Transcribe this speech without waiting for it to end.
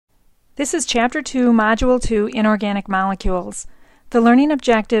This is Chapter 2, Module 2, Inorganic Molecules. The learning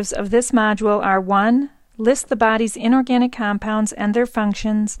objectives of this module are 1. List the body's inorganic compounds and their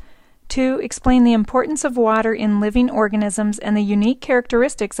functions. 2. Explain the importance of water in living organisms and the unique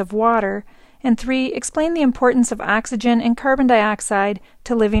characteristics of water. And 3. Explain the importance of oxygen and carbon dioxide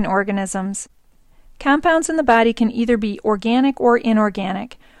to living organisms. Compounds in the body can either be organic or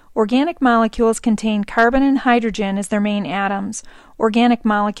inorganic. Organic molecules contain carbon and hydrogen as their main atoms. Organic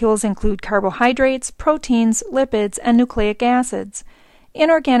molecules include carbohydrates, proteins, lipids, and nucleic acids.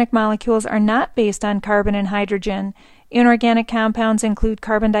 Inorganic molecules are not based on carbon and hydrogen. Inorganic compounds include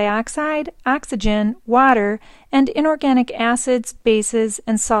carbon dioxide, oxygen, water, and inorganic acids, bases,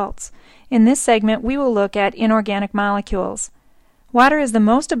 and salts. In this segment, we will look at inorganic molecules. Water is the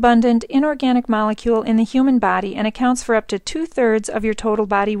most abundant inorganic molecule in the human body and accounts for up to 2/3 of your total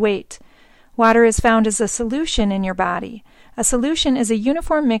body weight. Water is found as a solution in your body. A solution is a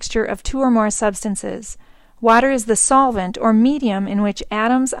uniform mixture of two or more substances. Water is the solvent or medium in which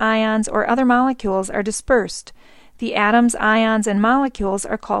atoms, ions, or other molecules are dispersed. The atoms, ions, and molecules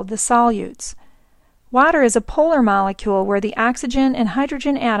are called the solutes. Water is a polar molecule where the oxygen and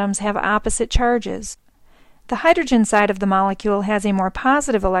hydrogen atoms have opposite charges. The hydrogen side of the molecule has a more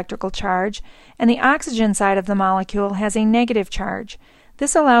positive electrical charge, and the oxygen side of the molecule has a negative charge.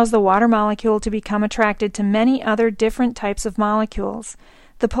 This allows the water molecule to become attracted to many other different types of molecules.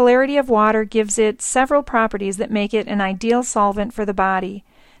 The polarity of water gives it several properties that make it an ideal solvent for the body.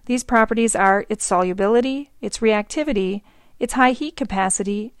 These properties are its solubility, its reactivity, its high heat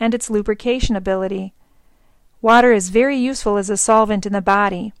capacity, and its lubrication ability. Water is very useful as a solvent in the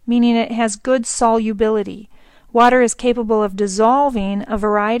body, meaning it has good solubility. Water is capable of dissolving a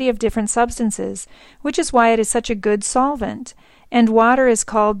variety of different substances, which is why it is such a good solvent. And water is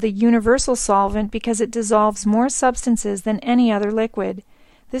called the universal solvent because it dissolves more substances than any other liquid.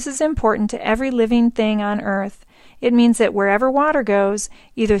 This is important to every living thing on Earth. It means that wherever water goes,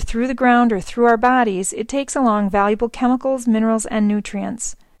 either through the ground or through our bodies, it takes along valuable chemicals, minerals, and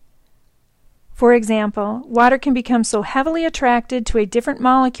nutrients. For example, water can become so heavily attracted to a different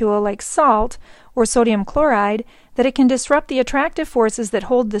molecule like salt or sodium chloride that it can disrupt the attractive forces that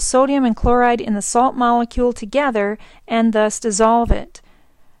hold the sodium and chloride in the salt molecule together and thus dissolve it.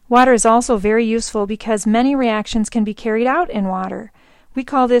 Water is also very useful because many reactions can be carried out in water. We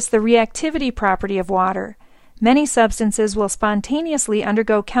call this the reactivity property of water. Many substances will spontaneously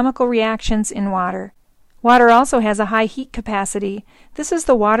undergo chemical reactions in water. Water also has a high heat capacity. This is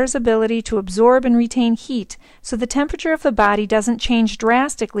the water's ability to absorb and retain heat, so the temperature of the body doesn't change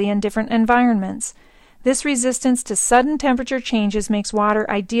drastically in different environments. This resistance to sudden temperature changes makes water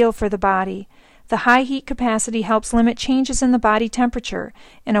ideal for the body. The high heat capacity helps limit changes in the body temperature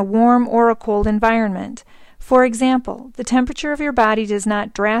in a warm or a cold environment. For example, the temperature of your body does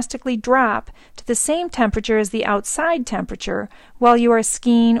not drastically drop to the same temperature as the outside temperature while you are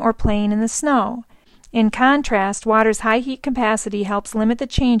skiing or playing in the snow. In contrast, water's high heat capacity helps limit the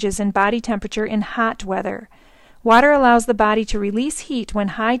changes in body temperature in hot weather. Water allows the body to release heat when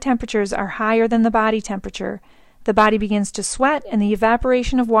high temperatures are higher than the body temperature. The body begins to sweat, and the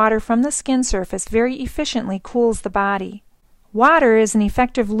evaporation of water from the skin surface very efficiently cools the body. Water is an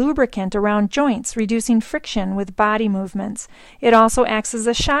effective lubricant around joints, reducing friction with body movements. It also acts as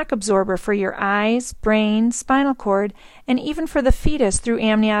a shock absorber for your eyes, brain, spinal cord, and even for the fetus through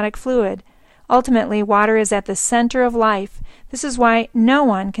amniotic fluid. Ultimately, water is at the center of life. This is why no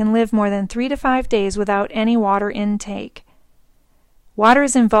one can live more than 3 to 5 days without any water intake. Water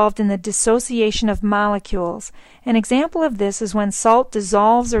is involved in the dissociation of molecules. An example of this is when salt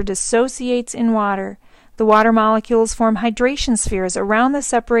dissolves or dissociates in water. The water molecules form hydration spheres around the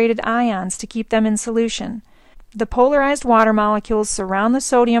separated ions to keep them in solution. The polarized water molecules surround the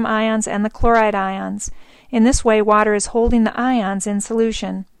sodium ions and the chloride ions. In this way, water is holding the ions in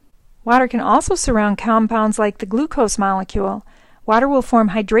solution. Water can also surround compounds like the glucose molecule. Water will form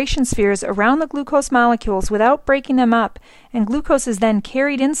hydration spheres around the glucose molecules without breaking them up, and glucose is then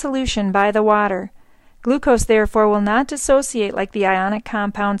carried in solution by the water. Glucose, therefore, will not dissociate like the ionic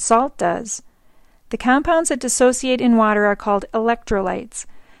compound salt does. The compounds that dissociate in water are called electrolytes.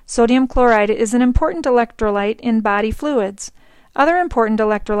 Sodium chloride is an important electrolyte in body fluids. Other important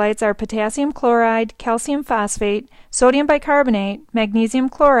electrolytes are potassium chloride, calcium phosphate, sodium bicarbonate, magnesium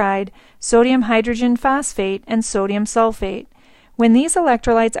chloride, sodium hydrogen phosphate, and sodium sulfate. When these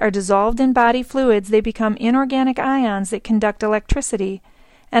electrolytes are dissolved in body fluids, they become inorganic ions that conduct electricity.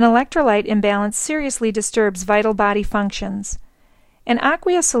 An electrolyte imbalance seriously disturbs vital body functions. An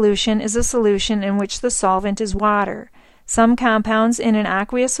aqueous solution is a solution in which the solvent is water. Some compounds in an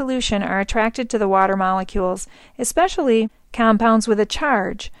aqueous solution are attracted to the water molecules, especially compounds with a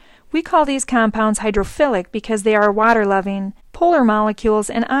charge. We call these compounds hydrophilic because they are water-loving. Polar molecules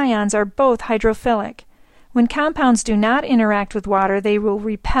and ions are both hydrophilic. When compounds do not interact with water, they will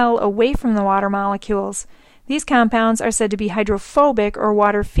repel away from the water molecules. These compounds are said to be hydrophobic or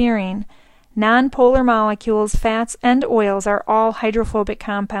water-fearing. Non-polar molecules, fats, and oils are all hydrophobic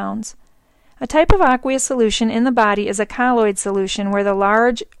compounds. A type of aqueous solution in the body is a colloid solution where the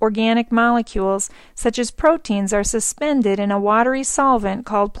large organic molecules, such as proteins, are suspended in a watery solvent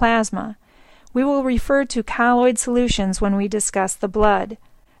called plasma. We will refer to colloid solutions when we discuss the blood.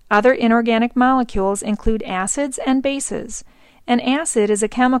 Other inorganic molecules include acids and bases. An acid is a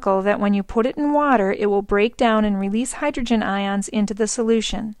chemical that when you put it in water, it will break down and release hydrogen ions into the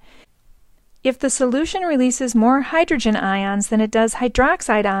solution. If the solution releases more hydrogen ions than it does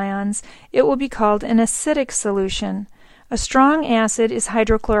hydroxide ions, it will be called an acidic solution. A strong acid is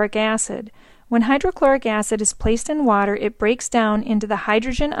hydrochloric acid. When hydrochloric acid is placed in water, it breaks down into the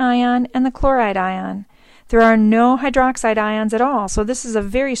hydrogen ion and the chloride ion. There are no hydroxide ions at all, so this is a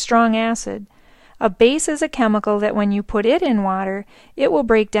very strong acid. A base is a chemical that when you put it in water, it will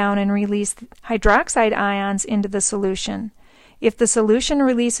break down and release hydroxide ions into the solution. If the solution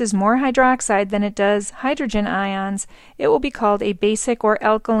releases more hydroxide than it does hydrogen ions, it will be called a basic or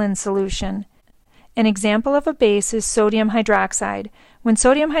alkaline solution. An example of a base is sodium hydroxide. When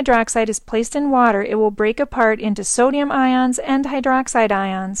sodium hydroxide is placed in water, it will break apart into sodium ions and hydroxide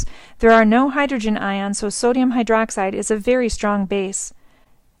ions. There are no hydrogen ions, so sodium hydroxide is a very strong base.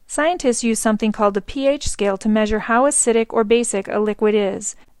 Scientists use something called the pH scale to measure how acidic or basic a liquid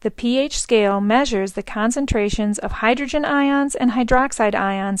is. The pH scale measures the concentrations of hydrogen ions and hydroxide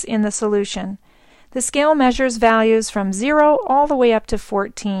ions in the solution. The scale measures values from 0 all the way up to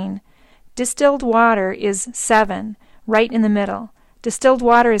 14. Distilled water is 7, right in the middle. Distilled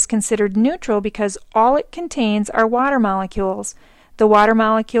water is considered neutral because all it contains are water molecules. The water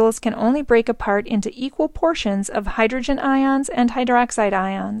molecules can only break apart into equal portions of hydrogen ions and hydroxide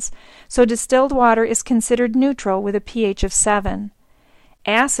ions, so distilled water is considered neutral with a pH of 7.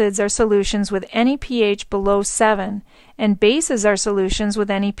 Acids are solutions with any pH below 7, and bases are solutions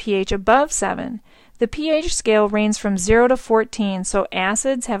with any pH above 7. The pH scale ranges from 0 to 14, so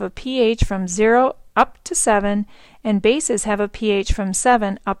acids have a pH from 0 up to 7, and bases have a pH from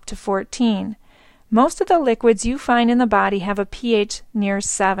 7 up to 14. Most of the liquids you find in the body have a pH near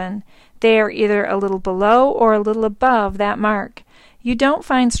 7. They are either a little below or a little above that mark. You don't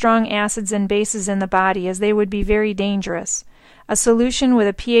find strong acids and bases in the body, as they would be very dangerous. A solution with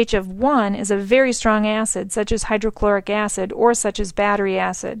a pH of 1 is a very strong acid, such as hydrochloric acid or such as battery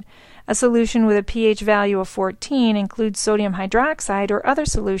acid. A solution with a pH value of 14 includes sodium hydroxide or other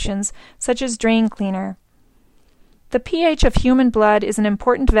solutions, such as drain cleaner. The pH of human blood is an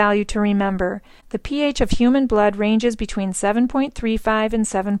important value to remember. The pH of human blood ranges between 7.35 and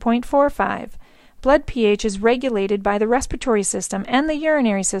 7.45. Blood pH is regulated by the respiratory system and the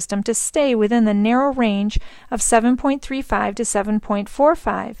urinary system to stay within the narrow range of 7.35 to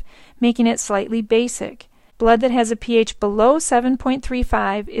 7.45, making it slightly basic. Blood that has a pH below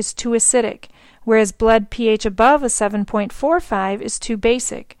 7.35 is too acidic, whereas blood pH above a 7.45 is too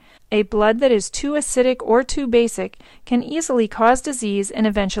basic. A blood that is too acidic or too basic can easily cause disease and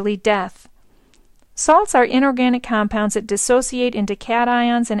eventually death. Salts are inorganic compounds that dissociate into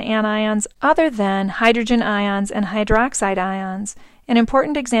cations and anions other than hydrogen ions and hydroxide ions. An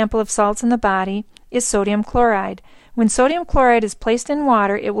important example of salts in the body is sodium chloride. When sodium chloride is placed in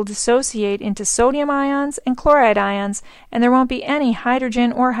water, it will dissociate into sodium ions and chloride ions, and there won't be any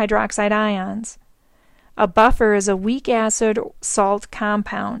hydrogen or hydroxide ions. A buffer is a weak acid salt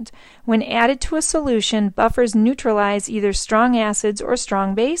compound. When added to a solution, buffers neutralize either strong acids or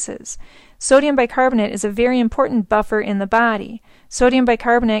strong bases. Sodium bicarbonate is a very important buffer in the body. Sodium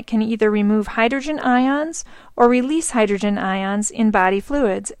bicarbonate can either remove hydrogen ions or release hydrogen ions in body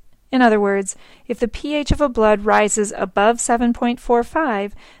fluids. In other words, if the pH of a blood rises above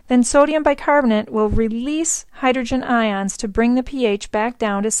 7.45, then sodium bicarbonate will release hydrogen ions to bring the pH back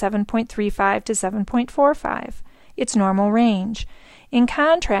down to 7.35 to 7.45, its normal range. In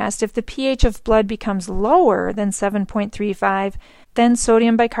contrast, if the pH of blood becomes lower than 7.35, then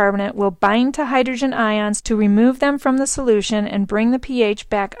sodium bicarbonate will bind to hydrogen ions to remove them from the solution and bring the pH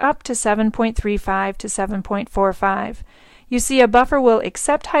back up to 7.35 to 7.45. You see, a buffer will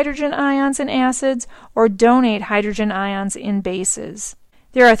accept hydrogen ions in acids or donate hydrogen ions in bases.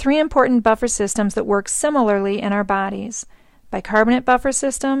 There are 3 important buffer systems that work similarly in our bodies: bicarbonate buffer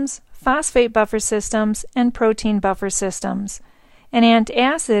systems, phosphate buffer systems, and protein buffer systems. An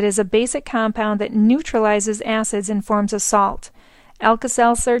antacid is a basic compound that neutralizes acids and forms a salt.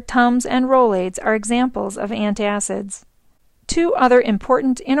 Alka-Seltzer, Tums, and Rolaids are examples of antacids. two other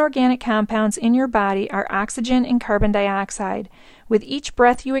important inorganic compounds in your body are oxygen and carbon dioxide. With each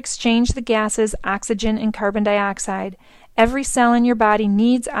breath you exchange the gases oxygen and carbon dioxide. Every cell in your body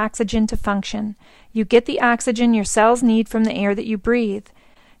needs oxygen to function. You get the oxygen your cells need from the air that you breathe.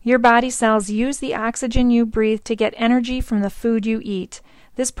 Your body cells use the oxygen you breathe to get energy from the food you eat.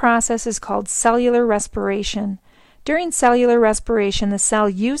 This process is called cellular respiration. During cellular respiration, the cell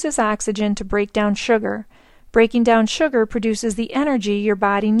uses oxygen to break down sugar. Breaking down sugar produces the energy your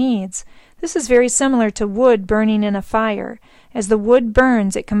body needs. This is very similar to wood burning in a fire. As the wood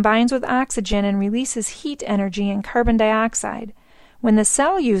burns, it combines with oxygen and releases heat energy and carbon dioxide. When the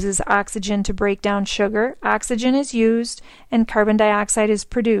cell uses oxygen to break down sugar, oxygen is used and carbon dioxide is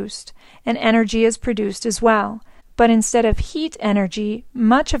produced, and energy is produced as well. But instead of heat energy,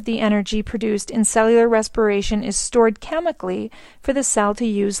 much of the energy produced in cellular respiration is stored chemically for the cell to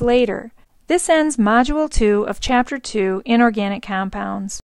use later. This ends Module 2 of Chapter 2, Inorganic Compounds.